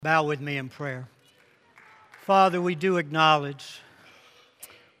Bow with me in prayer. Father, we do acknowledge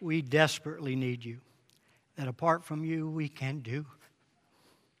we desperately need you, that apart from you we can do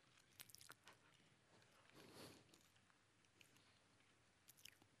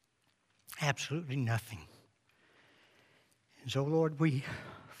absolutely nothing. And so, Lord, we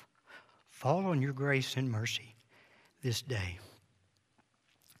fall on your grace and mercy this day.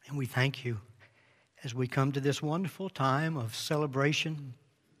 And we thank you as we come to this wonderful time of celebration,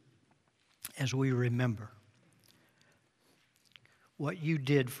 as we remember what you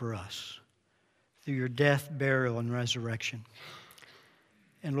did for us through your death, burial, and resurrection.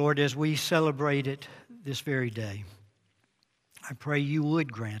 And Lord, as we celebrate it this very day, I pray you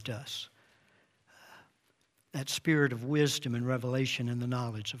would grant us that spirit of wisdom and revelation and the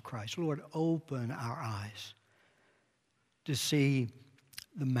knowledge of Christ. Lord, open our eyes to see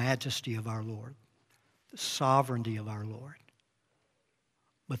the majesty of our Lord, the sovereignty of our Lord,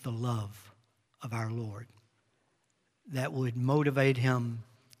 but the love of our Lord that would motivate him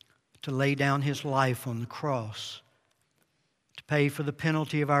to lay down his life on the cross, to pay for the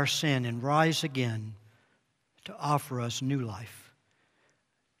penalty of our sin and rise again to offer us new life,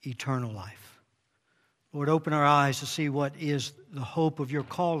 eternal life. Lord, open our eyes to see what is the hope of your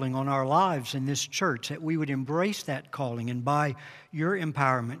calling on our lives in this church, that we would embrace that calling and by your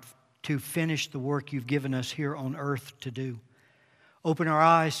empowerment to finish the work you've given us here on earth to do. Open our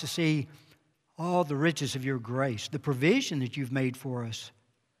eyes to see all the riches of your grace, the provision that you've made for us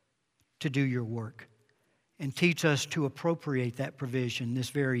to do your work. And teach us to appropriate that provision this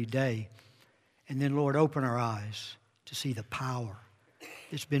very day. And then, Lord, open our eyes to see the power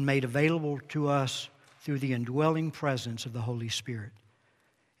that's been made available to us through the indwelling presence of the Holy Spirit.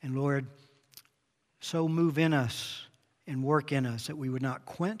 And Lord, so move in us and work in us that we would not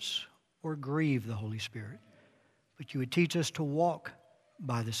quench or grieve the Holy Spirit, but you would teach us to walk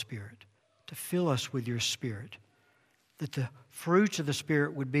by the Spirit, to fill us with your Spirit, that the fruits of the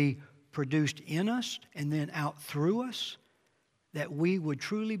Spirit would be produced in us and then out through us, that we would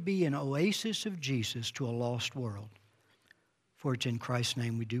truly be an oasis of Jesus to a lost world. For it's in Christ's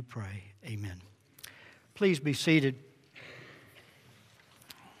name we do pray. Amen. Please be seated.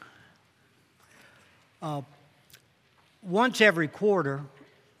 Once every quarter,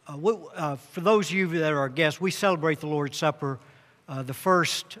 for those of you that are our guests, we celebrate the Lord's Supper the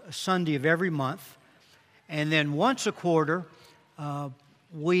first Sunday of every month. And then once a quarter,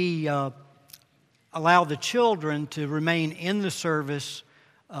 we allow the children to remain in the service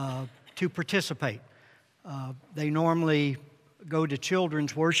to participate. They normally go to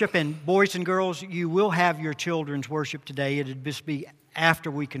children's worship. And boys and girls, you will have your children's worship today. It'll just be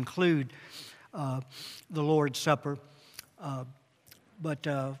after we conclude the Lord's Supper.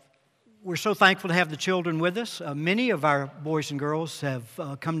 But we're so thankful to have the children with us. Many of our boys and girls have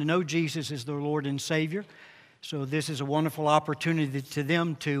come to know Jesus as their Lord and Savior. So this is a wonderful opportunity to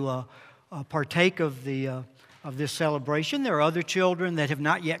them to partake of this celebration. There are other children that have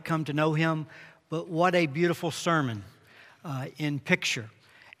not yet come to know Him, but what a beautiful sermon in picture.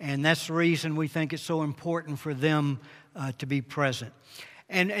 And that's the reason we think it's so important for them to be present.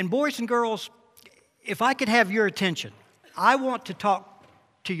 And boys and girls, if I could have your attention, I want to talk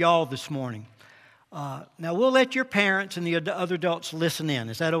to y'all this morning. Now, we'll let your parents and the other adults listen in.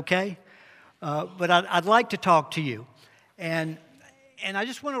 Is that okay? But I'd like to talk to you. And I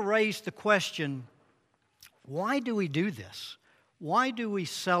just want to raise the question, why do we do this? Why do we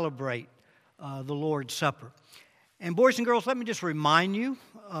celebrate the Lord's Supper? And boys and girls, let me just remind you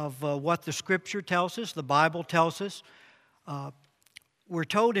of what the Scripture tells us, the Bible tells us. We're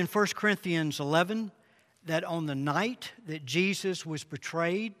told in 1 Corinthians 11 that on the night that Jesus was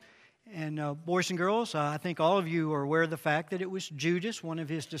betrayed, and boys and girls, I think all of you are aware of the fact that it was Judas, one of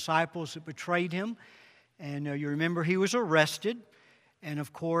his disciples, that betrayed him. And you remember he was arrested. And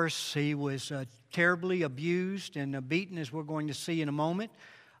of course, he was terribly abused and beaten, as we're going to see in a moment.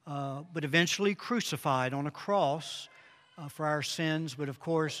 But eventually crucified on a cross for our sins, but of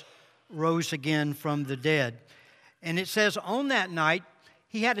course rose again from the dead. And it says on that night,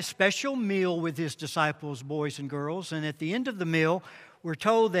 he had a special meal with his disciples, boys and girls, and at the end of the meal, we're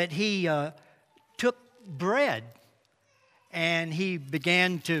told that he took bread and he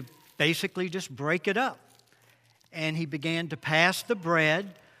began to basically just break it up. And he began to pass the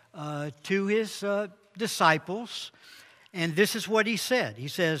bread to his disciples. And this is what he said. He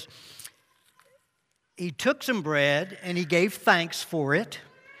says, he took some bread and he gave thanks for it.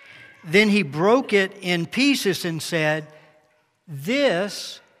 Then he broke it in pieces and said,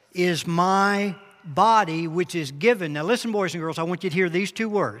 "This is my body which is given." Now listen, boys and girls, I want you to hear these two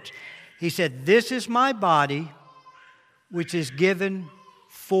words. He said, "This is my body which is given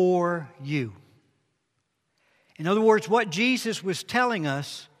for you. In other words, what Jesus was telling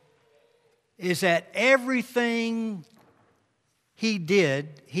us is that everything He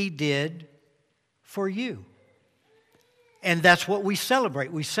did for you. And that's what we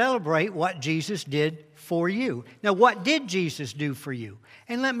celebrate. We celebrate what Jesus did for you. Now, what did Jesus do for you?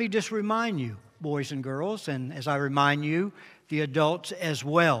 And let me just remind you, boys and girls, and as I remind you, the adults as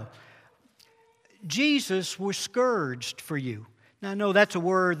well. Jesus was scourged for you. Now, I know that's a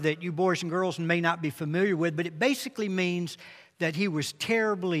word that you boys and girls may not be familiar with, but it basically means that He was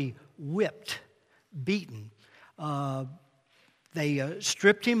terribly whipped, beaten. They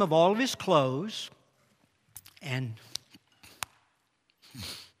stripped Him of all of His clothes and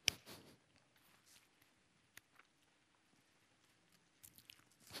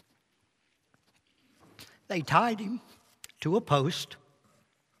they tied Him to a post.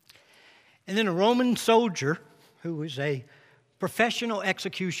 And then a Roman soldier, who was a professional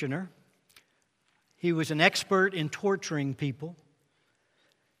executioner, he was an expert in torturing people,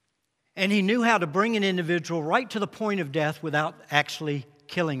 and he knew how to bring an individual right to the point of death without actually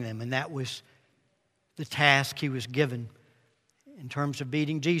killing them. And that was the task he was given in terms of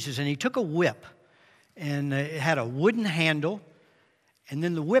beating Jesus. And he took a whip, and it had a wooden handle, and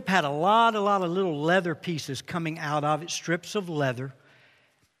then the whip had a lot of little leather pieces coming out of it, strips of leather.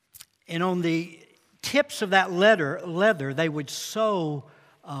 And on the tips of that leather, they would sew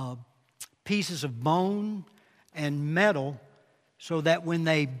pieces of bone and metal so that when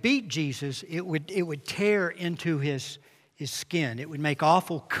they beat Jesus, it would tear into his skin. It would make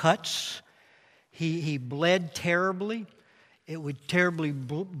awful cuts. He bled terribly. It would terribly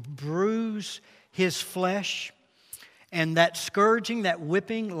bruise his flesh. And that scourging, that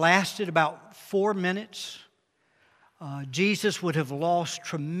whipping, lasted about 4 minutes. Jesus would have lost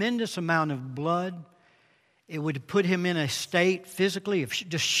tremendous amount of blood. It would put him in a state physically of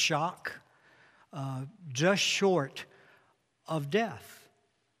just shock, just short of death.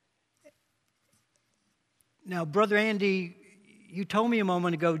 Now, Brother Andy, you told me a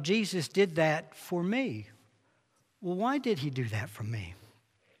moment ago Jesus did that for me. Well, why did He do that for me?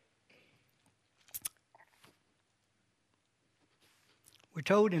 We're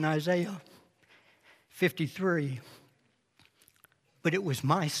told in Isaiah 53, but it was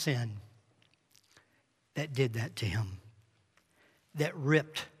my sin that did that to Him, that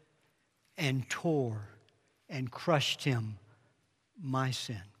ripped and tore and crushed Him, my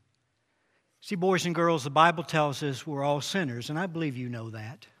sin. See, boys and girls, the Bible tells us we're all sinners, and I believe you know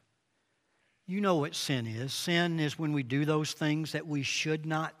that. You know what sin is. Sin is when we do those things that we should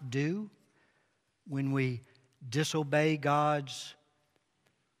not do, when we disobey God's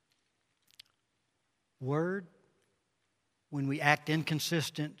word, when we act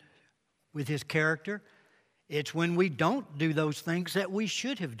inconsistent with His character. It's when we don't do those things that we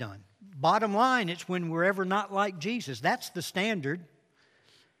should have done. Bottom line, it's when we're ever not like Jesus. That's the standard,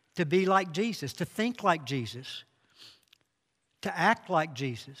 to be like Jesus, to think like Jesus, to act like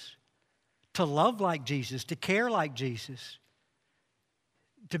Jesus, to love like Jesus, to care like Jesus,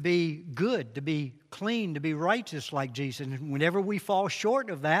 to be good, to be clean, to be righteous like Jesus. And whenever we fall short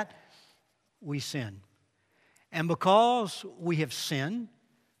of that, we sin. And because we have sinned,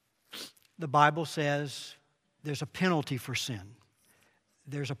 the Bible says there's a penalty for sin.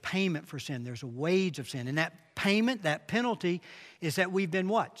 There's a payment for sin. There's a wage of sin. And that payment, that penalty, is that we've been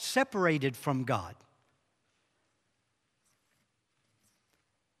what? Separated from God.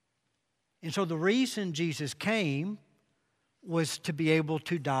 And so the reason Jesus came was to be able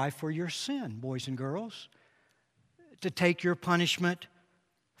to die for your sin, boys and girls, to take your punishment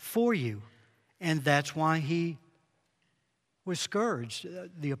for you. And that's why He was scourged.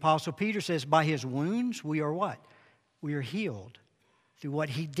 The Apostle Peter says, by His wounds we are what? We are healed through what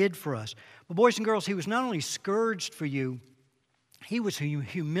He did for us. But boys and girls, He was not only scourged for you, He was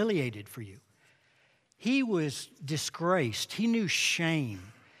humiliated for you. He was disgraced. He knew shame.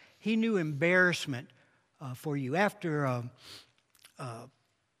 He knew embarrassment for you. After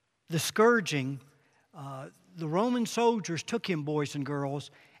the scourging, the Roman soldiers took Him, boys and girls,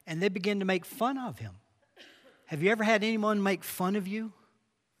 and they began to make fun of Him. Have you ever had anyone make fun of you?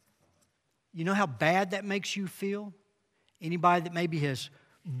 You know how bad that makes you feel? Anybody that maybe has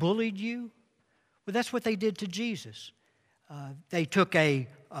bullied you? Well, that's what they did to Jesus. They took a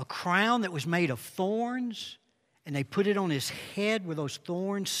crown that was made of thorns, and they put it on His head where those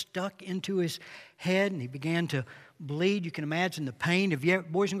thorns stuck into His head, and He began to bleed. You can imagine the pain. Have you,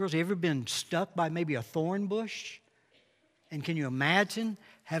 boys and girls, have you ever been stuck by maybe a thorn bush? And can you imagine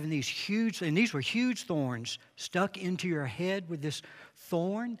having these huge, and these were huge thorns, stuck into your head with this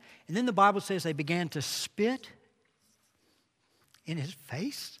thorn? And then the Bible says they began to spit in his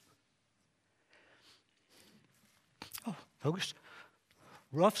face? Oh, those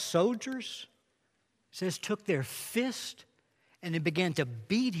rough soldiers, it says, took their fist and they began to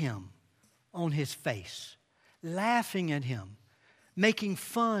beat him on his face, laughing at him, making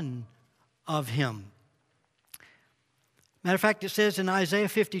fun of him. Matter of fact, it says in Isaiah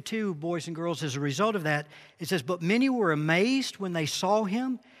 52, boys and girls, as a result of that, it says, but many were amazed when they saw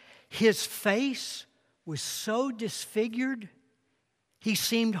him. His face was so disfigured, he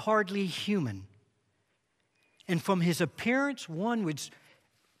seemed hardly human. And from his appearance, one would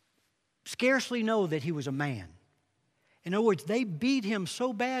scarcely know that he was a man. In other words, they beat him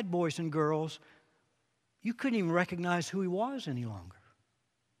so bad, boys and girls, you couldn't even recognize who he was any longer.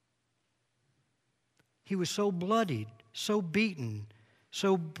 He was so bloodied, so beaten,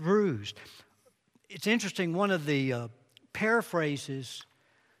 so bruised. It's interesting, one of the paraphrases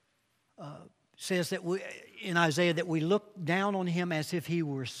says that in Isaiah that we look down on him as if he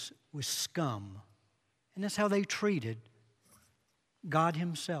was scum. And that's how they treated God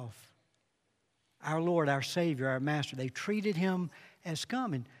himself, our Lord, our Savior, our Master. They treated him as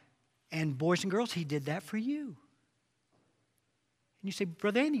scum. And boys and girls, he did that for you. And you say,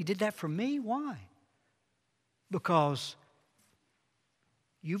 Brother Andy, he did that for me? Why? Because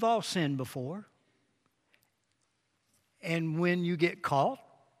you've all sinned before. And when you get caught,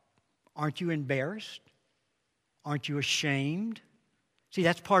 aren't you embarrassed? Aren't you ashamed? See,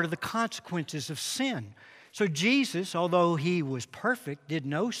 that's part of the consequences of sin. So Jesus, although he was perfect, did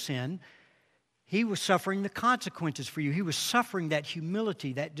no sin, he was suffering the consequences for you. He was suffering that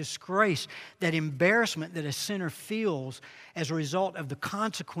humility, that disgrace, that embarrassment that a sinner feels as a result of the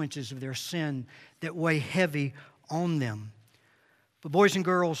consequences of their sin that weigh heavy on them. But boys and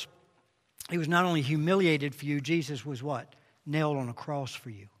girls, he was not only humiliated for you, Jesus was what? Nailed on a cross for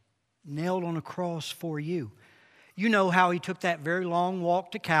you. Nailed on a cross for you. You know how he took that very long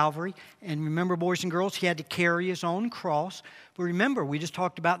walk to Calvary. And remember, boys and girls, he had to carry his own cross. But remember, we just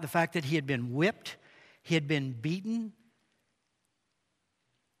talked about the fact that he had been whipped, he had been beaten,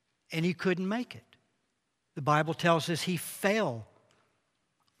 and he couldn't make it. The Bible tells us he fell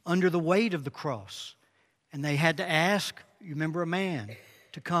under the weight of the cross. And they had to ask, you remember, a man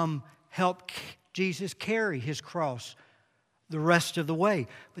to come help Jesus carry his cross the rest of the way.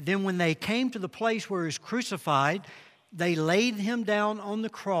 But then when they came to the place where he was crucified, they laid him down on the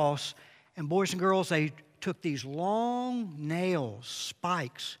cross. And boys and girls, they took these long nails,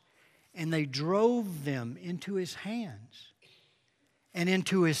 spikes, and they drove them into his hands and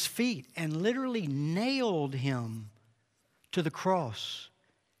into his feet and literally nailed him to the cross.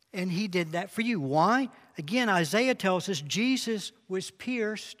 And he did that for you. Why? Again, Isaiah tells us Jesus was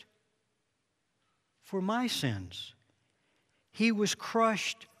pierced for my sins. He was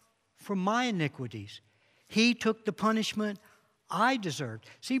crushed for my iniquities. He took the punishment I deserved.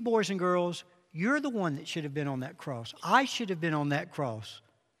 See, boys and girls, you're the one that should have been on that cross. I should have been on that cross.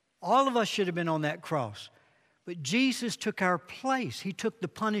 All of us should have been on that cross. But Jesus took our place. He took the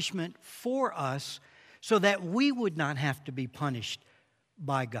punishment for us so that we would not have to be punished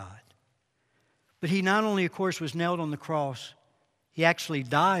by God. But he not only, of course, was nailed on the cross, he actually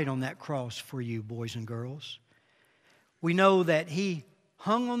died on that cross for you, boys and girls. We know that he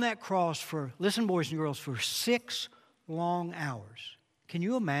hung on that cross for, listen, boys and girls, for 6 long hours. Can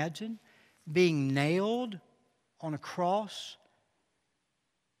you imagine being nailed on a cross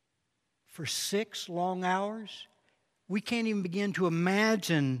for 6 long hours? We can't even begin to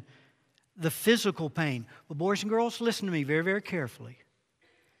imagine the physical pain. But boys and girls, listen to me very, very carefully.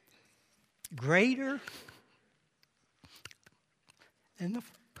 Greater than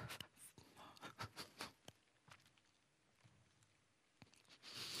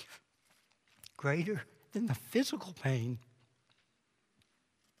the physical pain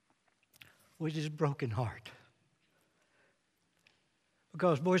was his broken heart.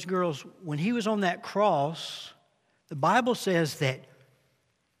 Because, boys and girls, when he was on that cross, the Bible says that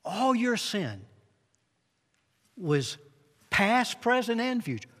all your sin was past, present, and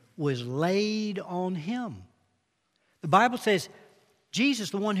future, was laid on him. The Bible says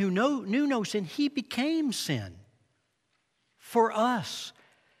Jesus, the one who knew no sin, he became sin for us.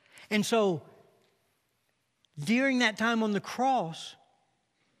 And so, during that time on the cross,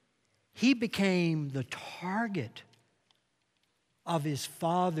 he became the target of his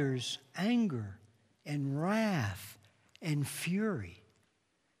Father's anger and wrath and fury.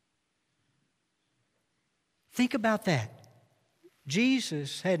 Think about that.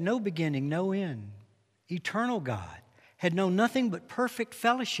 Jesus had no beginning, no end. Eternal God had known nothing but perfect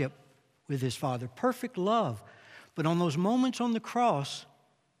fellowship with his Father, perfect love. But on those moments on the cross,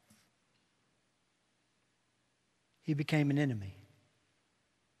 he became an enemy.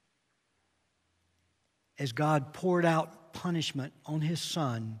 as God poured out punishment on His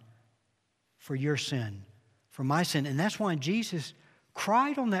Son for your sin, for my sin. And that's why Jesus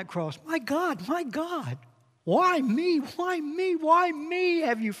cried on that cross, my God, why me? Why me? Why me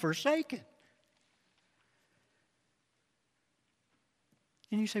have you forsaken?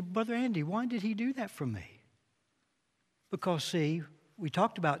 And you say, Brother Andy, why did He do that for me? Because, see, we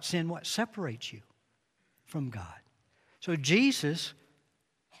talked about sin, what separates you from God. So Jesus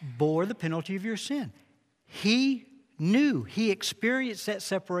bore the penalty of your sin. He knew, He experienced that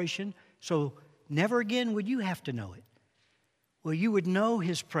separation, so never again would you have to know it. Well, you would know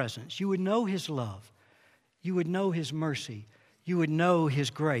His presence. You would know His love. You would know His mercy. You would know His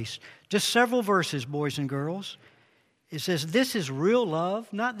grace. Just several verses, boys and girls. It says, this is real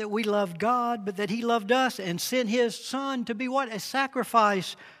love, not that we loved God, but that He loved us and sent His Son to be what? A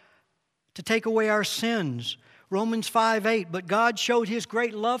sacrifice to take away our sins. Romans 5:8, but God showed His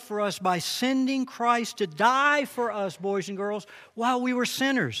great love for us by sending Christ to die for us, boys and girls, while we were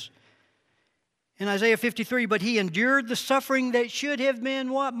sinners. In Isaiah 53, but He endured the suffering that should have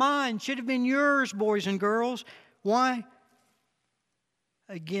been what? Mine, should have been yours, boys and girls. Why?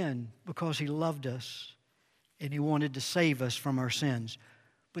 Again, because He loved us and He wanted to save us from our sins.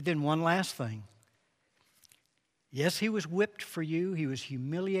 But then one last thing. Yes, He was whipped for you. He was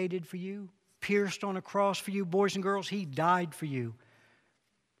humiliated for you, pierced on a cross for you. Boys and girls, He died for you.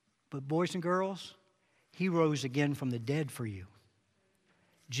 But boys and girls, He rose again from the dead for you.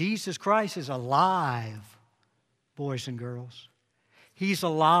 Jesus Christ is alive, boys and girls. He's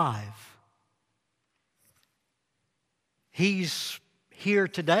alive. He's here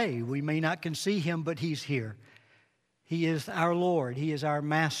today. We may not can see Him, but He's here. He is our Lord. He is our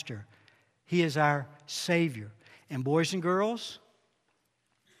Master. He is our Savior. And boys and girls,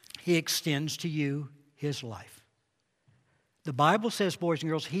 He extends to you His life. The Bible says, boys and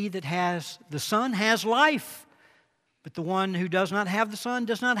girls, he that has the Son has life. But the one who does not have the Son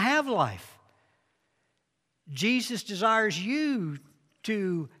does not have life. Jesus desires you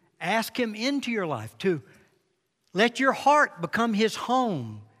to ask Him into your life, to let your heart become His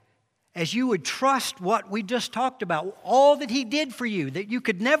home as you would trust what we just talked about, all that He did for you that you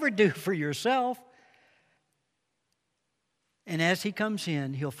could never do for yourself. And as He comes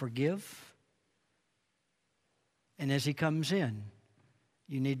in, He'll forgive. And as He comes in,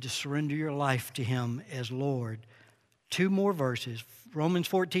 you need to surrender your life to Him as Lord. Two more verses. Romans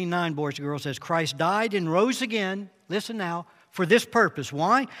 14:9, boys and girls, says, Christ died and rose again, listen now, for this purpose.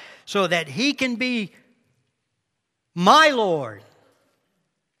 Why? So that He can be my Lord,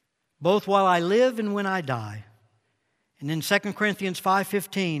 both while I live and when I die. And in 2 Corinthians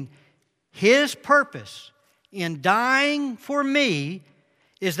 5:15, His purpose in dying for me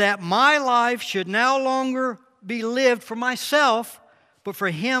is that my life should no longer be lived for myself, but for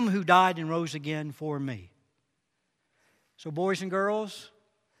Him who died and rose again for me. So, boys and girls,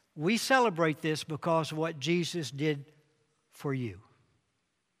 we celebrate this because of what Jesus did for you.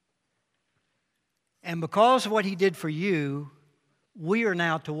 And because of what He did for you, we are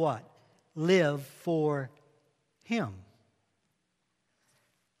now to what? Live for Him.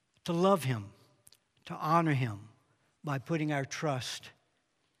 To love Him. To honor Him by putting our trust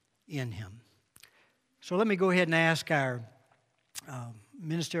in Him. So let me go ahead and ask our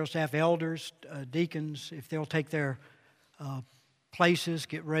ministerial staff, elders, deacons, if they'll take their places,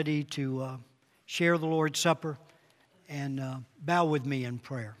 get ready to share the Lord's Supper, and bow with me in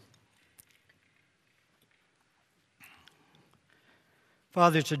prayer.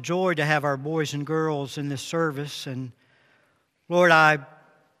 Father, it's a joy to have our boys and girls in this service. And Lord, I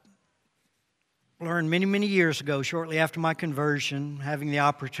learned many, many years ago, shortly after my conversion, having the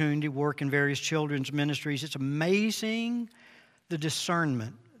opportunity to work in various children's ministries, it's amazing the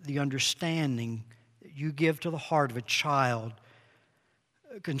discernment, the understanding that you give to the heart of a child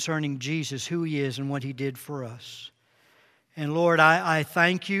concerning Jesus, who He is and what He did for us. And Lord, I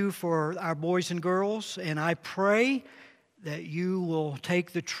thank You for our boys and girls, and I pray that You will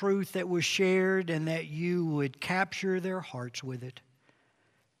take the truth that was shared and that You would capture their hearts with it.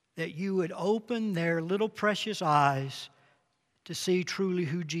 That You would open their little precious eyes to see truly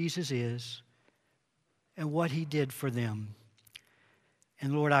who Jesus is and what He did for them.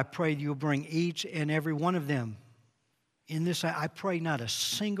 And Lord, I pray You'll bring each and every one of them in this. I pray not a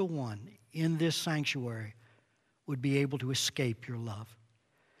single one in this sanctuary would be able to escape Your love.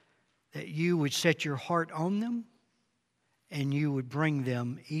 That You would set Your heart on them and You would bring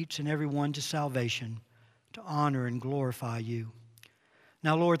them, each and every one, to salvation, to honor and glorify You.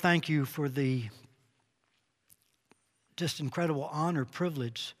 Now, Lord, thank You for the just incredible honor,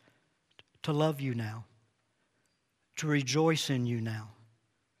 privilege to love You now, to rejoice in You now,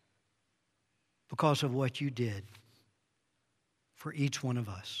 because of what you did for each one of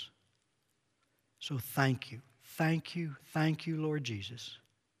us. So thank you, Lord Jesus,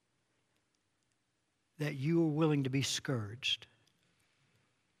 that you were willing to be scourged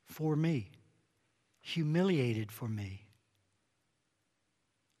for me, humiliated for me,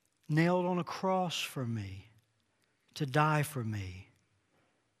 nailed on a cross for me, to die for me,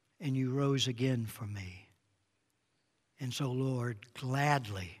 and you rose again for me. And so, Lord,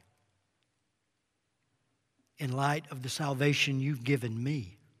 gladly, in light of the salvation you've given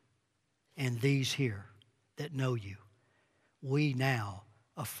me and these here that know you, we now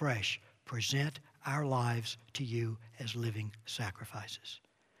afresh present our lives to you as living sacrifices,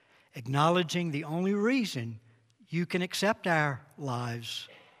 acknowledging the only reason you can accept our lives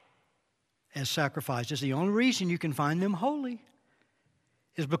as sacrifices, the only reason you can find them holy,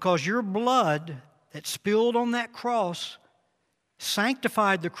 is because your blood that spilled on that cross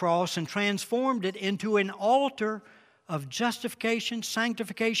sanctified the cross and transformed it into an altar of justification,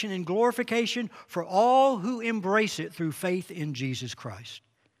 sanctification, and glorification for all who embrace it through faith in Jesus Christ.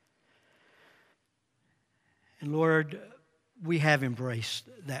 And Lord, we have embraced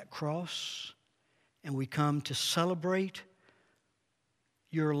that cross, and we come to celebrate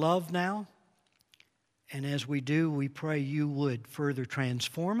your love now. And as we do, we pray you would further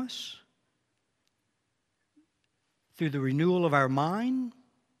transform us through the renewal of our mind,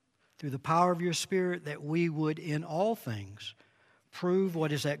 through the power of your Spirit, that we would in all things prove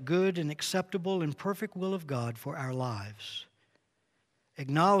what is that good and acceptable and perfect will of God for our lives,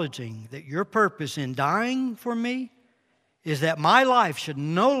 acknowledging that your purpose in dying for me is that my life should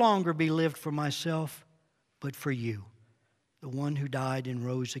no longer be lived for myself, but for you, the one who died and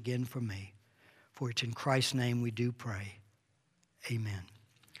rose again for me. For it's in Christ's name we do pray. Amen.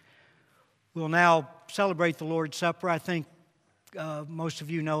 We'll now celebrate the Lord's Supper. I think most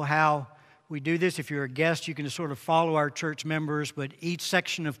of you know how we do this. If you're a guest, you can just sort of follow our church members, but each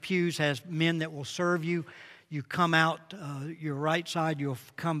section of pews has men that will serve you. You come out your right side, you'll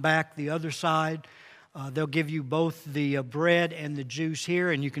come back the other side. They'll give you both the bread and the juice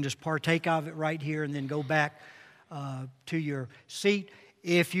here, and you can just partake of it right here and then go back to your seat.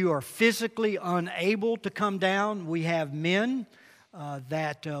 If you are physically unable to come down, we have men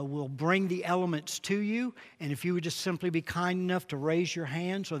that will bring the elements to you. And if you would just simply be kind enough to raise your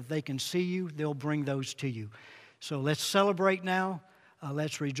hand so that they can see you, they'll bring those to you. So let's celebrate now.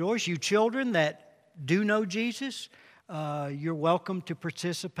 Let's rejoice. You children that do know Jesus, you're welcome to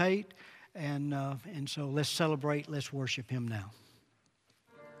participate. And so let's celebrate. Let's worship Him now.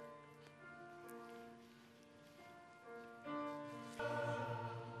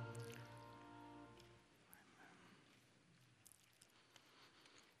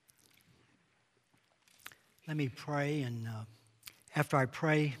 Let me pray, and after I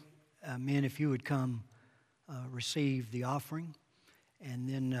pray, men, if you would come receive the offering, and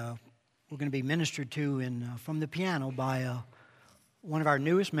then we're going to be ministered to from the piano by one of our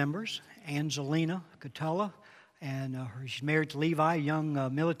newest members, Angelina Catella, and she's married to Levi, a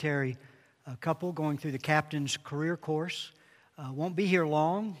young military couple going through the captain's career course. Won't be here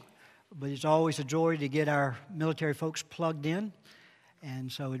long, but it's always a joy to get our military folks plugged in, and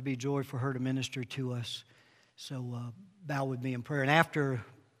so it'd be a joy for her to minister to us. So bow with me in prayer. And after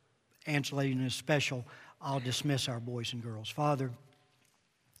Angelina's special, I'll dismiss our boys and girls. Father,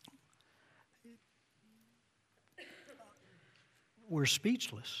 we're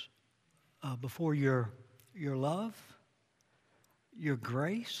speechless before your love, your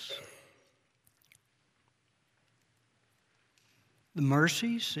grace, the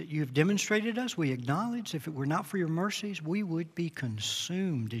mercies that you have demonstrated us. We acknowledge if it were not for your mercies, we would be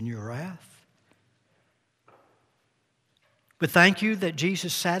consumed in your wrath. But thank you that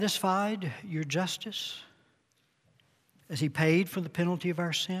Jesus satisfied your justice as He paid for the penalty of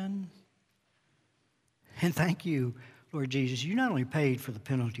our sin. And thank you, Lord Jesus, you not only paid for the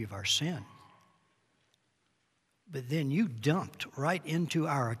penalty of our sin, but then you dumped right into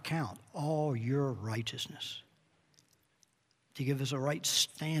our account all your righteousness to give us a right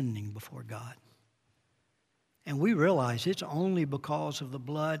standing before God. And we realize it's only because of the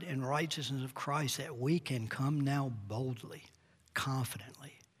blood and righteousness of Christ that we can come now boldly,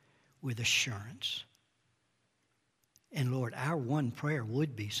 confidently, with assurance. And Lord, our one prayer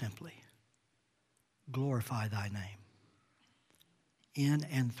would be simply, glorify thy name in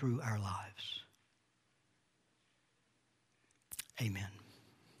and through our lives. Amen.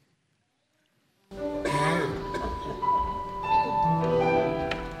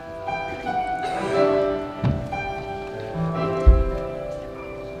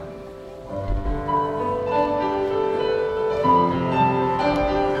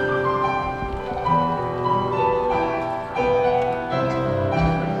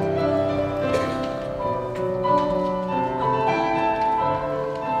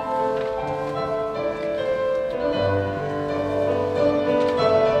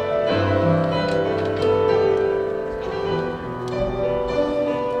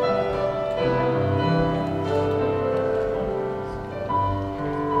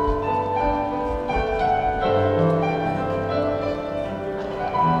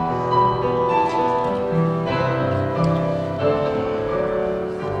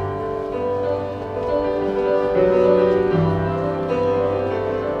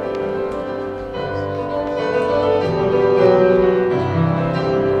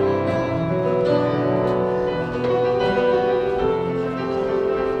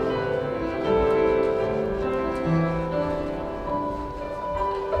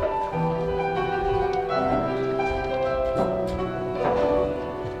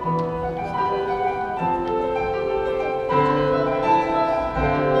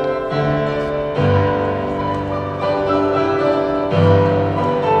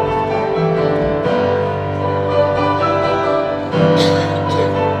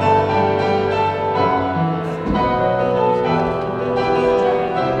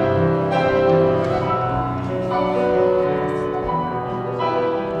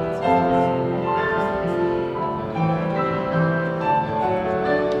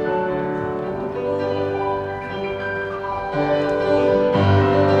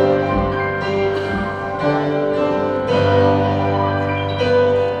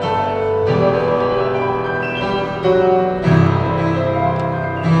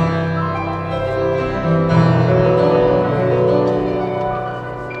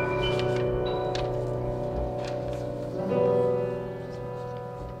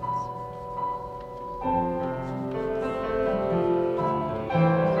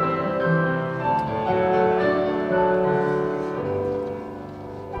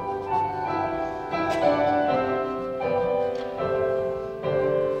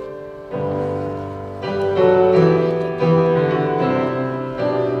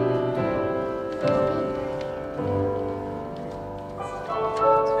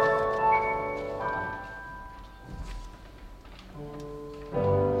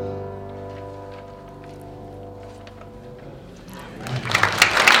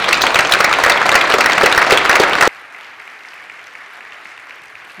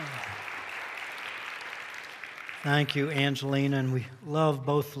 Thank you, Angelina, and we love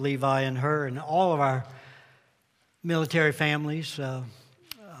both Levi and her and all of our military families.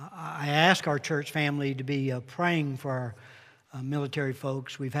 I ask our church family to be praying for our military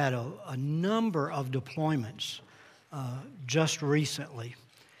folks. We've had a number of deployments just recently,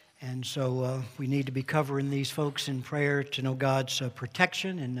 and so we need to be covering these folks in prayer to know God's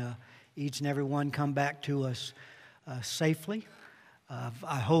protection and each and every one come back to us safely.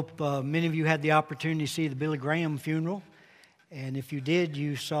 I hope many of you had the opportunity to see the Billy Graham funeral, and if you did,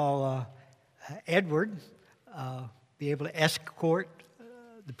 you saw Edward be able to escort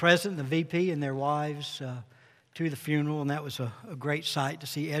the president, the VP, and their wives to the funeral, and that was a great sight to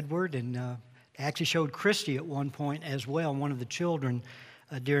see Edward, and they actually showed Christy at one point as well, one of the children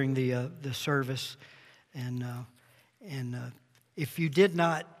during the service, and if you did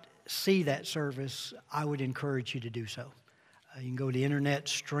not see that service, I would encourage you to do so. You can go to the internet,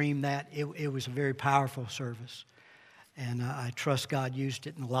 stream that. It was a very powerful service. And I trust God used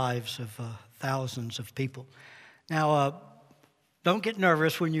it in the lives of thousands of people. Now, don't get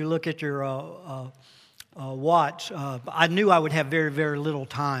nervous when you look at your watch. I knew I would have very, very little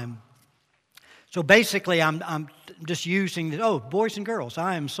time. So basically, I'm just using the, boys and girls,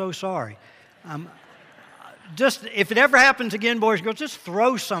 I am so sorry. Just, if it ever happens again, boys and girls, just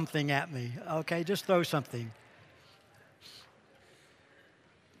throw something at me, okay? Just throw something.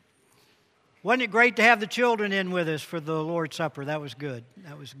 Wasn't it great to have the children in with us for the Lord's Supper? That was good.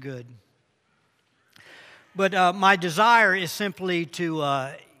 That was good. But my desire is simply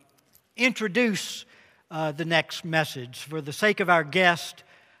to introduce the next message. For the sake of our guest,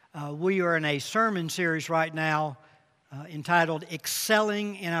 we are in a sermon series right now entitled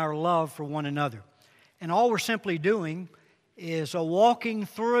Excelling in Our Love for One Another. And all we're simply doing is walking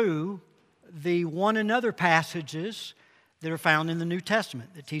through the one another passages that are found in the New Testament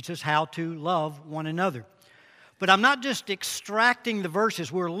that teach us how to love one another. But I'm not just extracting the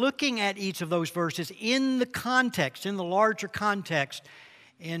verses. We're looking at each of those verses in the context, in the larger context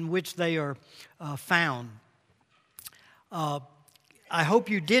in which they are found. I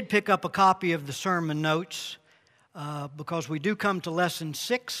hope you did pick up a copy of the sermon notes because we do come to lesson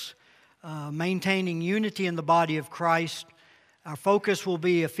 6, maintaining unity in the body of Christ. Our focus will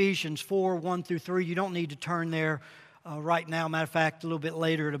be Ephesians 4, 1 through 3. You don't need to turn there right now. Matter of fact, a little bit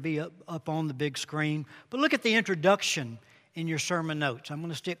later it'll be up on the big screen. But look at the introduction in your sermon notes. I'm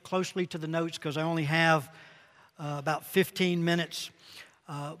going to stick closely to the notes because I only have about 15 minutes.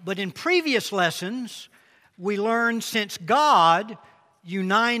 But in previous lessons, we learned since God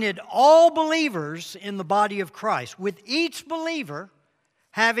united all believers in the body of Christ, with each believer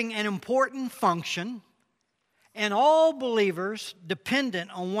having an important function and all believers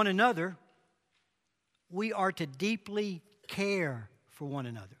dependent on one another, we are to deeply care for one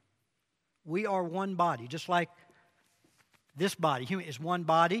another. We are one body, just like this body. Human is one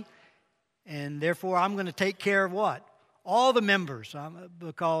body, and therefore I'm going to take care of what? All the members,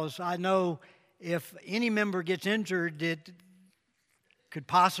 because I know if any member gets injured, it could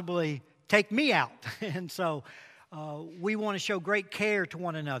possibly take me out. And so we want to show great care to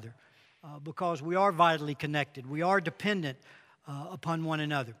one another because we are vitally connected. We are dependent upon one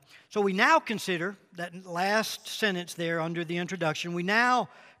another. So we now consider, that last sentence there under the introduction, we now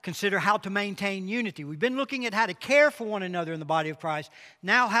consider how to maintain unity. We've been looking at how to care for one another in the body of Christ.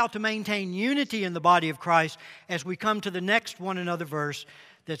 Now how to maintain unity in the body of Christ as we come to the next one another verse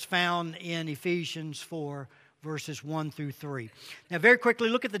that's found in Ephesians 4, verses 1 through 3. Now very quickly,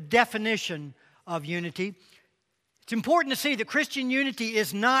 look at the definition of unity. It's important to see that Christian unity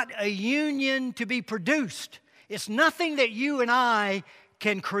is not a union to be produced. It's nothing that you and I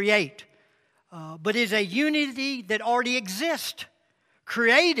can create, but is a unity that already exists,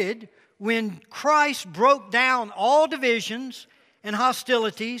 created when Christ broke down all divisions and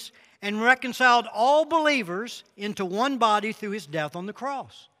hostilities and reconciled all believers into one body through His death on the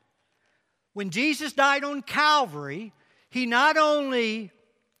cross. When Jesus died on Calvary, He not only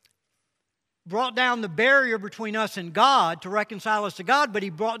brought down the barrier between us and God to reconcile us to God, but He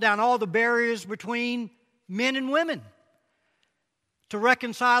brought down all the barriers between men and women to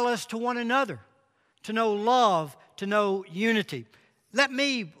reconcile us to one another, to know love, to know unity. Let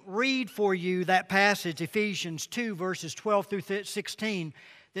me read for you that passage, Ephesians 2, verses 12 through 16,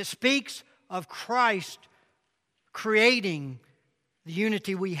 that speaks of Christ creating the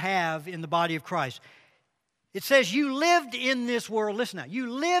unity we have in the body of Christ. It says, you lived in this world, listen now, you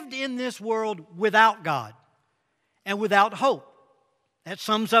lived in this world without God and without hope. That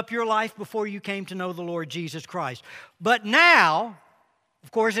sums up your life before you came to know the Lord Jesus Christ. But now, of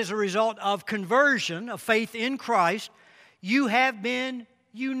course, as a result of conversion, of faith in Christ, you have been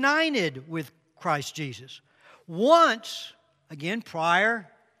united with Christ Jesus. Once, again, prior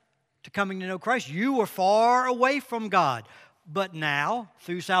to coming to know Christ, you were far away from God. But now,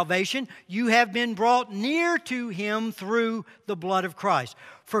 through salvation, you have been brought near to Him through the blood of Christ.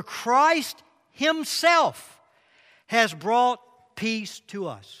 For Christ Himself has brought peace to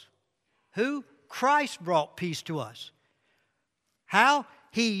us. Who? Christ brought peace to us. How?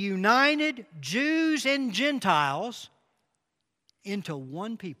 He united Jews and Gentiles into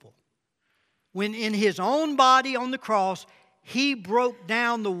one people. When in His own body on the cross, He broke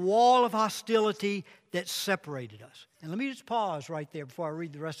down the wall of hostility that separated us. And let me just pause right there before I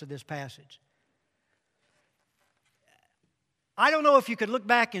read the rest of this passage. I don't know if you could look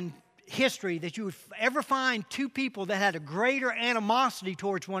back in history that you would ever find two people that had a greater animosity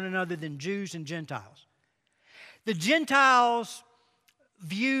towards one another than Jews and Gentiles. The Gentiles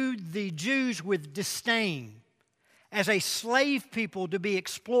viewed the Jews with disdain as a slave people to be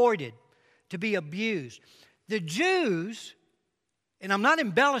exploited, to be abused. The Jews, and I'm not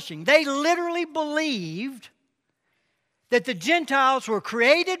embellishing, they literally believed that the Gentiles were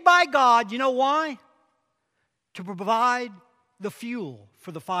created by God. You know why? To provide the fuel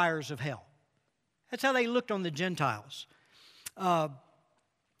for the fires of hell. That's how they looked on the Gentiles.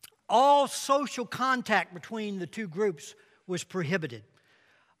 All social contact between the two groups was prohibited.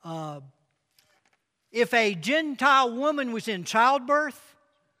 If a Gentile woman was in childbirth,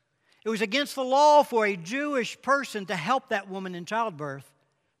 it was against the law for a Jewish person to help that woman in childbirth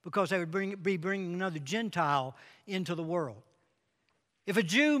because they would be bringing another Gentile into the world. If a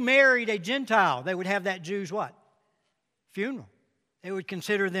Jew married a Gentile, they would have that Jew's what? Funeral. They would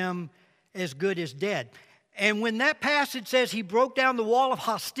consider them as good as dead. And when that passage says He broke down the wall of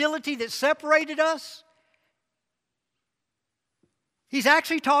hostility that separated us, He's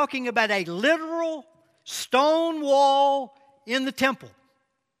actually talking about a literal stone wall in the temple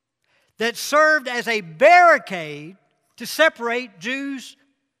that served as a barricade to separate Jews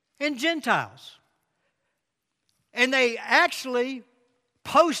and Gentiles. And they actually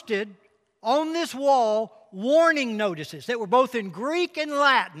posted on this wall warning notices that were both in Greek and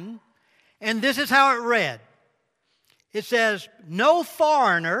Latin, and this is how it read. It says, "No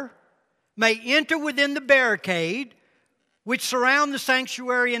foreigner may enter within the barricade which surround the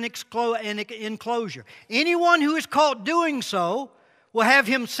sanctuary and enclosure. Anyone who is caught doing so will have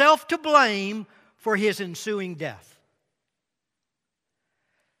himself to blame for his ensuing death."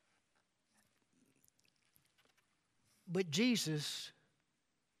 But Jesus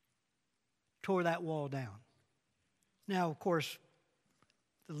tore that wall down. Now, of course,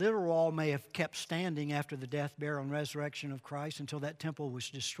 the literal wall may have kept standing after the death, burial, and resurrection of Christ until that temple was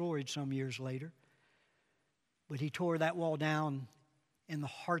destroyed some years later. But He tore that wall down in the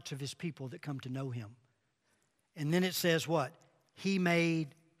hearts of His people that come to know Him. And then it says what? He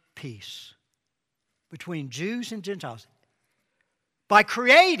made peace between Jews and Gentiles. By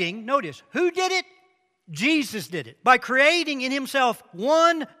creating, notice, who did it? Jesus did it. By creating in Himself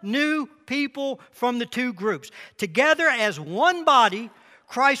one new people from the two groups. Together as one body,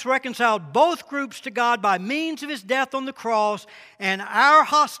 Christ reconciled both groups to God by means of His death on the cross, and our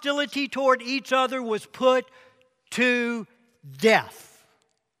hostility toward each other was put to death.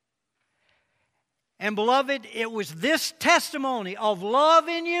 And beloved, it was this testimony of love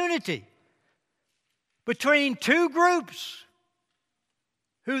and unity between two groups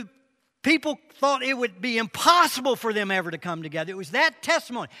who people thought it would be impossible for them ever to come together. It was that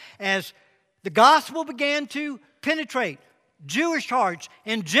testimony. As the gospel began to penetrate Jewish hearts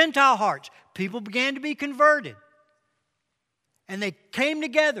and Gentile hearts, people began to be converted. And they came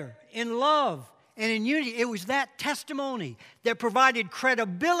together in love and in unity. It was that testimony that provided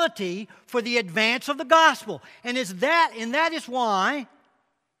credibility for the advance of the gospel. And that is why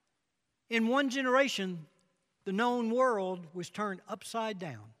in one generation the known world was turned upside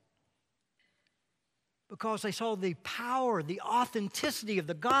down. Because they saw the power, the authenticity of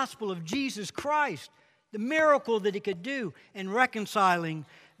the gospel of Jesus Christ, the miracle that He could do in reconciling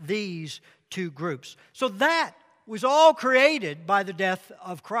these two groups. So that was all created by the death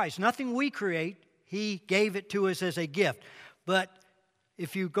of Christ. Nothing we create. He gave it to us as a gift. But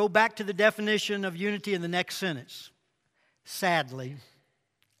if you go back to the definition of unity in the next sentence, sadly,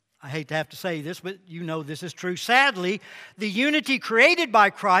 I hate to have to say this, but you know this is true. Sadly, the unity created by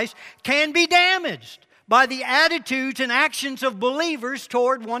Christ can be damaged by the attitudes and actions of believers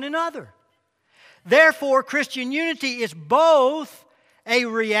toward one another. Therefore, Christian unity is both a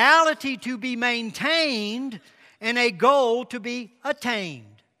reality to be maintained and a goal to be attained.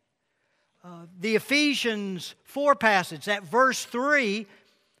 The Ephesians 4 passage, that verse 3,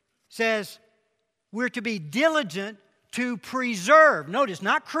 says we're to be diligent to preserve, notice,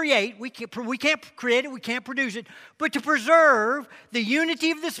 not create, we can't create it, we can't produce it, but to preserve the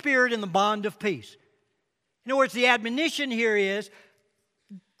unity of the Spirit and the bond of peace. In other words, the admonition here is,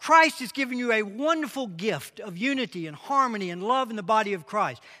 Christ has given you a wonderful gift of unity and harmony and love in the body of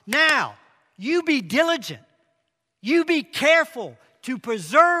Christ. Now, you be diligent. You be careful to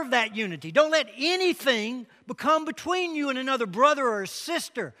preserve that unity. Don't let anything become between you and another brother or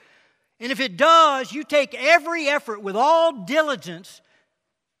sister. And if it does, you take every effort with all diligence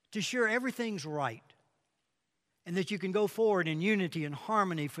to ensure everything's right and that you can go forward in unity and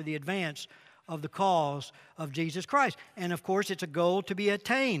harmony for the advance of the cause of Jesus Christ. And of course, it's a goal to be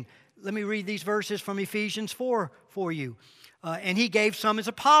attained. Let me read these verses from Ephesians 4 for you. And He gave some as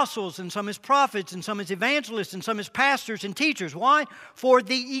apostles, and some as prophets, and some as evangelists, and some as pastors and teachers. Why? For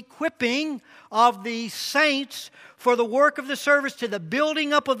the equipping of the saints, for the work of the service, to the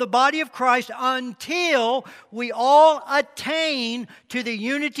building up of the body of Christ, until we all attain to the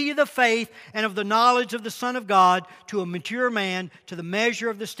unity of the faith and of the knowledge of the Son of God, to a mature man, to the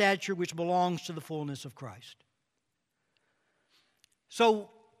measure of the stature which belongs to the fullness of Christ. So,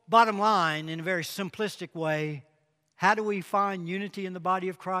 bottom line, in a very simplistic way, how do we find unity in the body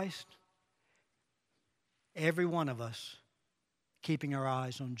of Christ? Every one of us keeping our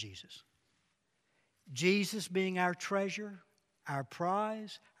eyes on Jesus. Jesus being our treasure, our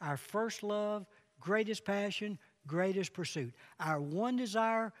prize, our first love, greatest passion, greatest pursuit. Our one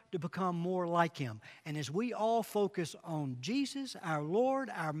desire to become more like Him. And as we all focus on Jesus, our Lord,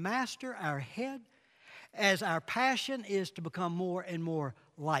 our Master, our Head, as our passion is to become more and more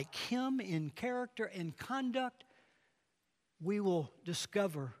like Him in character and conduct, we will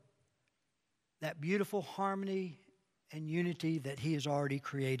discover that beautiful harmony and unity that He has already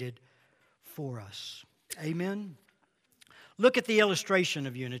created for us. Amen? Look at the illustration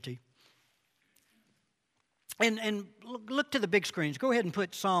of unity. And look to the big screens. Go ahead and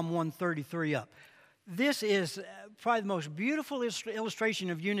put Psalm 133 up. This is probably the most beautiful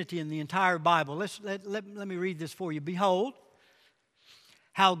illustration of unity in the entire Bible. Let me read this for you. Behold,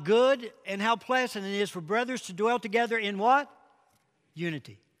 how good and how pleasant it is for brothers to dwell together in what?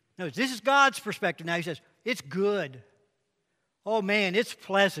 Unity. Notice, this is God's perspective. Now He says, it's good. Oh man, it's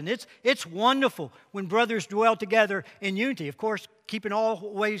pleasant. It's wonderful when brothers dwell together in unity. Of course, keep in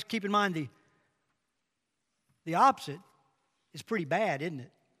mind the opposite is pretty bad, isn't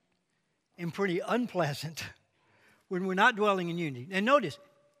it? And pretty unpleasant when we're not dwelling in unity. And notice,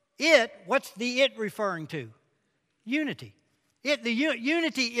 what's the it referring to? Unity.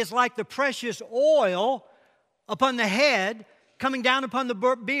 Unity is like the precious oil upon the head, coming down upon the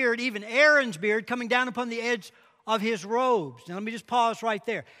beard, even Aaron's beard, coming down upon the edge of his robes. Now let me just pause right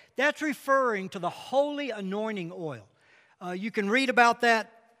there. That's referring to the holy anointing oil. You can read about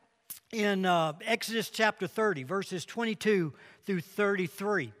that in Exodus chapter 30, verses 22 through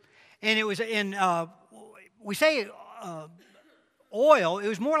 33. And it was in, we say oil, it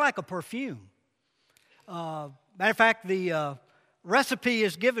was more like a perfume. Matter of fact, the recipe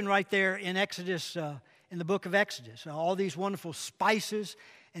is given right there in Exodus, in the book of Exodus. All these wonderful spices,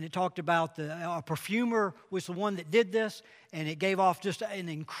 and it talked about a perfumer was the one that did this, and it gave off just an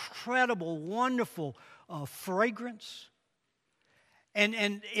incredible, wonderful fragrance.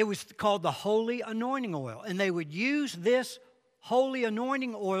 And it was called the holy anointing oil. And they would use this holy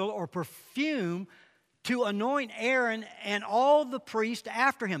anointing oil or perfume to anoint Aaron and all the priests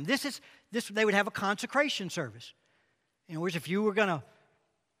after him. They would have a consecration service. In other words, if you were going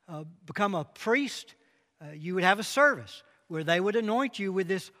to become a priest, you would have a service where they would anoint you with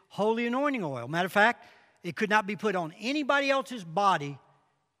this holy anointing oil. Matter of fact, it could not be put on anybody else's body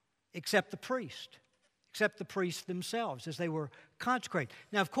except the priests themselves as they were consecrated.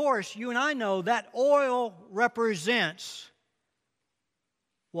 Now, of course, you and I know that oil represents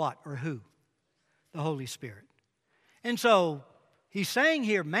what or who? The Holy Spirit. And so he's saying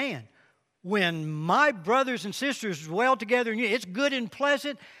here, man, when my brothers and sisters dwell together in you, it's good and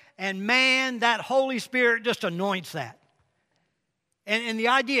pleasant, and man, that Holy Spirit just anoints that. And the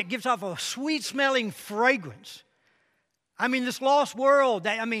idea, it gives off a sweet-smelling fragrance. I mean, this lost world,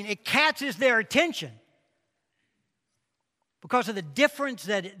 it catches their attention because of the difference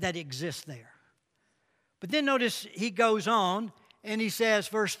that exists there. But then notice he goes on, and he says,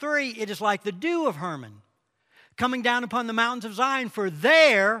 verse 3, it is like the dew of Hermon coming down upon the mountains of Zion, for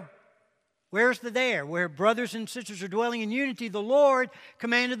there, where's the there? Where brothers and sisters are dwelling in unity, the Lord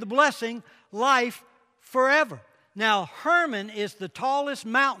commanded the blessing, life forever. Now, Hermon is the tallest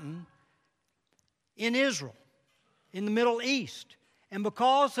mountain in Israel, in the Middle East. And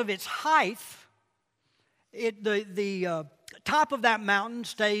because of its height, the top of that mountain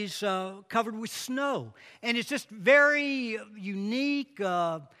stays covered with snow. And it's just very unique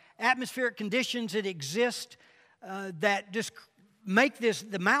atmospheric conditions that exist that just make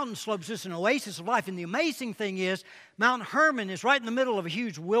the mountain slopes just an oasis of life. And the amazing thing is, Mount Hermon is right in the middle of a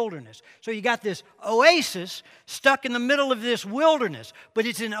huge wilderness. So you got this oasis stuck in the middle of this wilderness. But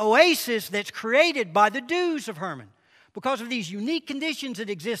it's an oasis that's created by the dews of Hermon. Because of these unique conditions that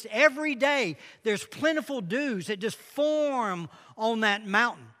exist every day, there's plentiful dews that just form on that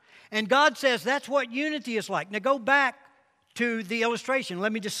mountain. And God says that's what unity is like. Now go back to the illustration.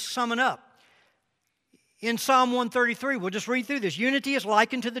 Let me just sum it up. In Psalm 133, we'll just read through this. Unity is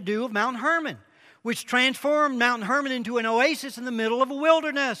likened to the dew of Mount Hermon, which transformed Mount Hermon into an oasis in the middle of a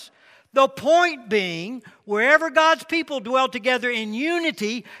wilderness. The point being, wherever God's people dwell together in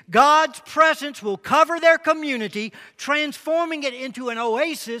unity, God's presence will cover their community, transforming it into an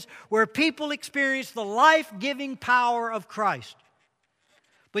oasis where people experience the life-giving power of Christ.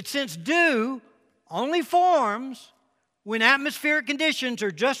 But since dew only forms when atmospheric conditions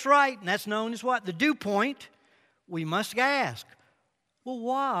are just right, and that's known as what? The dew point, we must ask, well,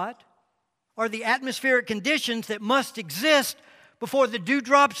 what are the atmospheric conditions that must exist before the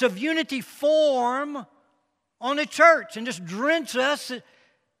dewdrops of unity form on a church and just drench us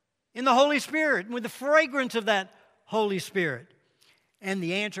in the Holy Spirit and with the fragrance of that Holy Spirit? And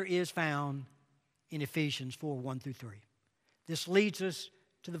the answer is found in Ephesians 4, 1 through 3. This leads us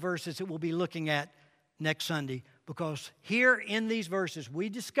to the verses that we'll be looking at next Sunday, because here in these verses we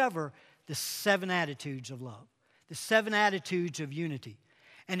discover the 7 attitudes of love, the 7 attitudes of unity.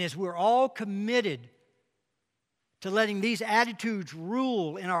 And as we're all committed to letting these attitudes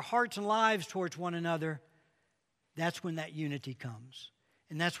rule in our hearts and lives towards one another, that's when that unity comes.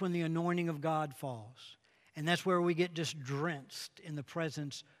 And that's when the anointing of God falls. And that's where we get just drenched in the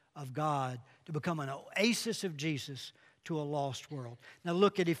presence of God to become an oasis of Jesus to a lost world. Now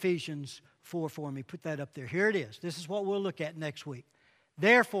look at Ephesians 4 for me. Put that up there. Here it is. This is what we'll look at next week.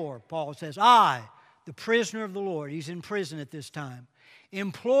 Therefore, Paul says, I, the prisoner of the Lord, he's in prison at this time,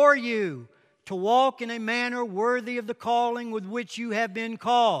 implore you to walk in a manner worthy of the calling with which you have been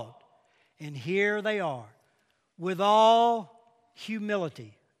called. And here they are. With all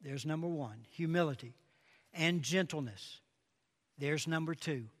humility. There's number 1. Humility. And gentleness. There's number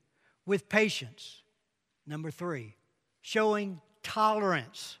 2. With patience. Number 3. Showing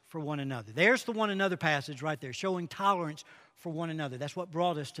tolerance for one another. There's the one another passage right there. Showing tolerance for one another. That's what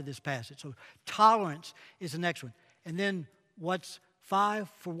brought us to this passage. So tolerance is the next one. And then what's 5?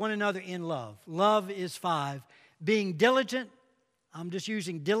 For one another in love. Love is 5. Being diligent. I'm just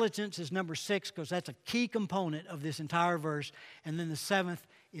using diligence as number 6 because that's a key component of this entire verse. And then the 7th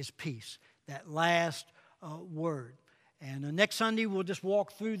is peace. That last word. And next Sunday, we'll just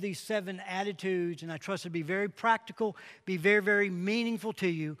walk through these 7 attitudes, and I trust it'll be very practical, be very, very meaningful to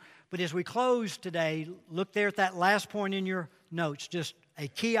you. But as we close today, look there at that last point in your notes, just a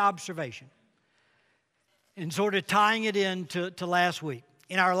key observation. And sort of tying it into last week.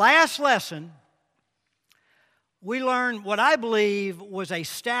 In our last lesson, we learned what I believe was a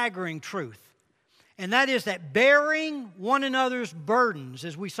staggering truth. And that is that bearing one another's burdens,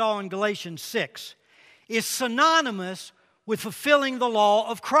 as we saw in Galatians 6, is synonymous with fulfilling the law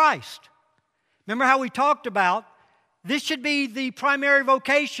of Christ. Remember how we talked about this should be the primary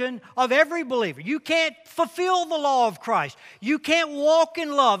vocation of every believer. You can't fulfill the law of Christ. You can't walk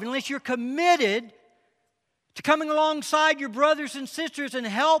in love unless you're committed to coming alongside your brothers and sisters and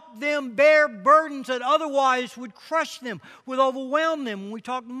help them bear burdens that otherwise would crush them, would overwhelm them. We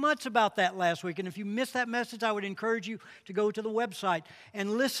talked much about that last week. And if you missed that message, I would encourage you to go to the website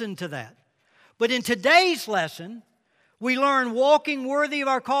and listen to that. But in today's lesson, we learn walking worthy of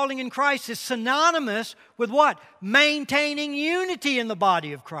our calling in Christ is synonymous with what? Maintaining unity in the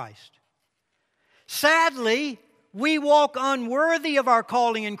body of Christ. Sadly, we walk unworthy of our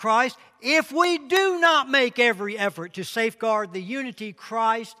calling in Christ if we do not make every effort to safeguard the unity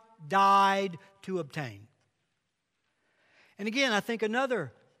Christ died to obtain. And again, I think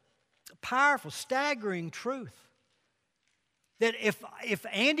another powerful, staggering truth that if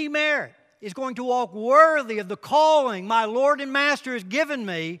Andy Merritt is going to walk worthy of the calling my Lord and Master has given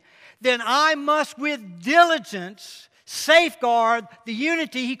me, then I must with diligence safeguard the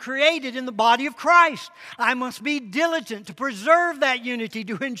unity He created in the body of Christ. I must be diligent to preserve that unity,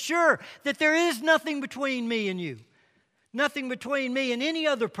 to ensure that there is nothing between me and you, nothing between me and any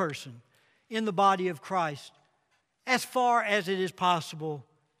other person in the body of Christ, as far as it is possible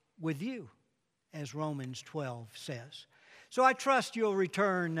with you, as Romans 12 says. So I trust you'll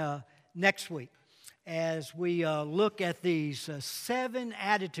return next week as we look at these 7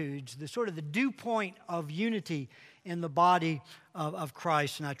 attitudes, the sort of the dew point of unity in the body of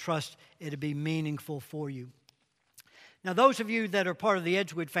Christ, and I trust it'll be meaningful for you. Now, those of you that are part of the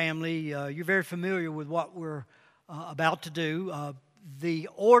Edgewood family, you're very familiar with what we're about to do. The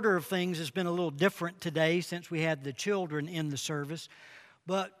order of things has been a little different today since we had the children in the service.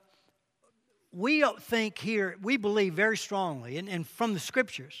 But we think here, we believe very strongly, and from the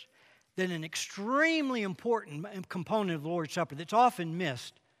Scriptures, that an extremely important component of the Lord's Supper that's often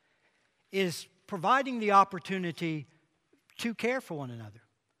missed is providing the opportunity to care for one another,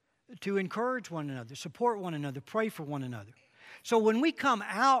 to encourage one another, support one another, pray for one another. So when we come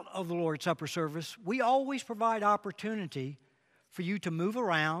out of the Lord's Supper service, we always provide opportunity for you to move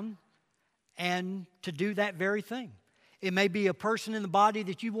around and to do that very thing. It may be a person in the body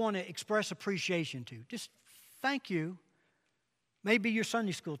that you want to express appreciation to. Just thank you. Maybe your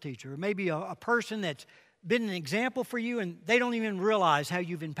Sunday school teacher, or maybe a person that's been an example for you and they don't even realize how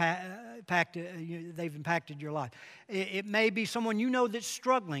they've impacted your life. It may be someone you know that's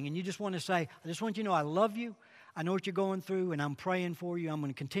struggling and you just want to say, I just want you to know I love you. I know what you're going through and I'm praying for you. I'm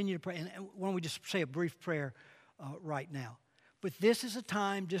going to continue to pray. And why don't we just say a brief prayer right now? But this is a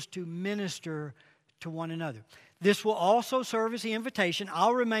time just to minister to one another. This will also serve as the invitation.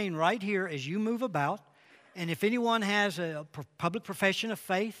 I'll remain right here as you move about. And if anyone has a public profession of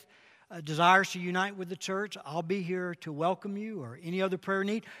faith, desires to unite with the church, I'll be here to welcome you, or any other prayer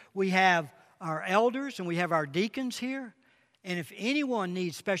need. We have our elders and we have our deacons here. And if anyone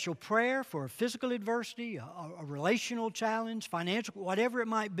needs special prayer for a physical adversity, a relational challenge, financial, whatever it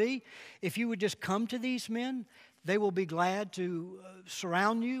might be, if you would just come to these men, they will be glad to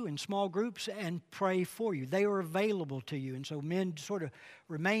surround you in small groups and pray for you. They are available to you. And so men sort of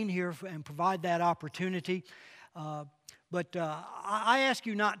remain here and provide that opportunity. But I ask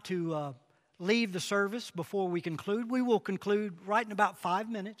you not to leave the service before we conclude. We will conclude right in about 5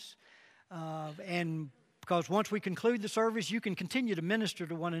 minutes. And because once we conclude the service, you can continue to minister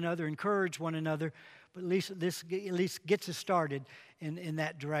to one another, encourage one another. But at least this at least gets us started in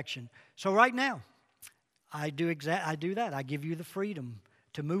that direction. So right now, I do that. I give you the freedom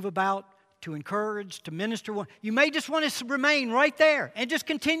to move about, to encourage, to minister. You may just want to remain right there and just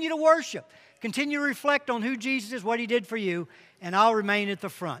continue to worship. Continue to reflect on who Jesus is, what He did for you, and I'll remain at the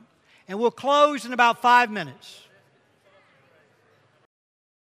front. And we'll close in about 5 minutes.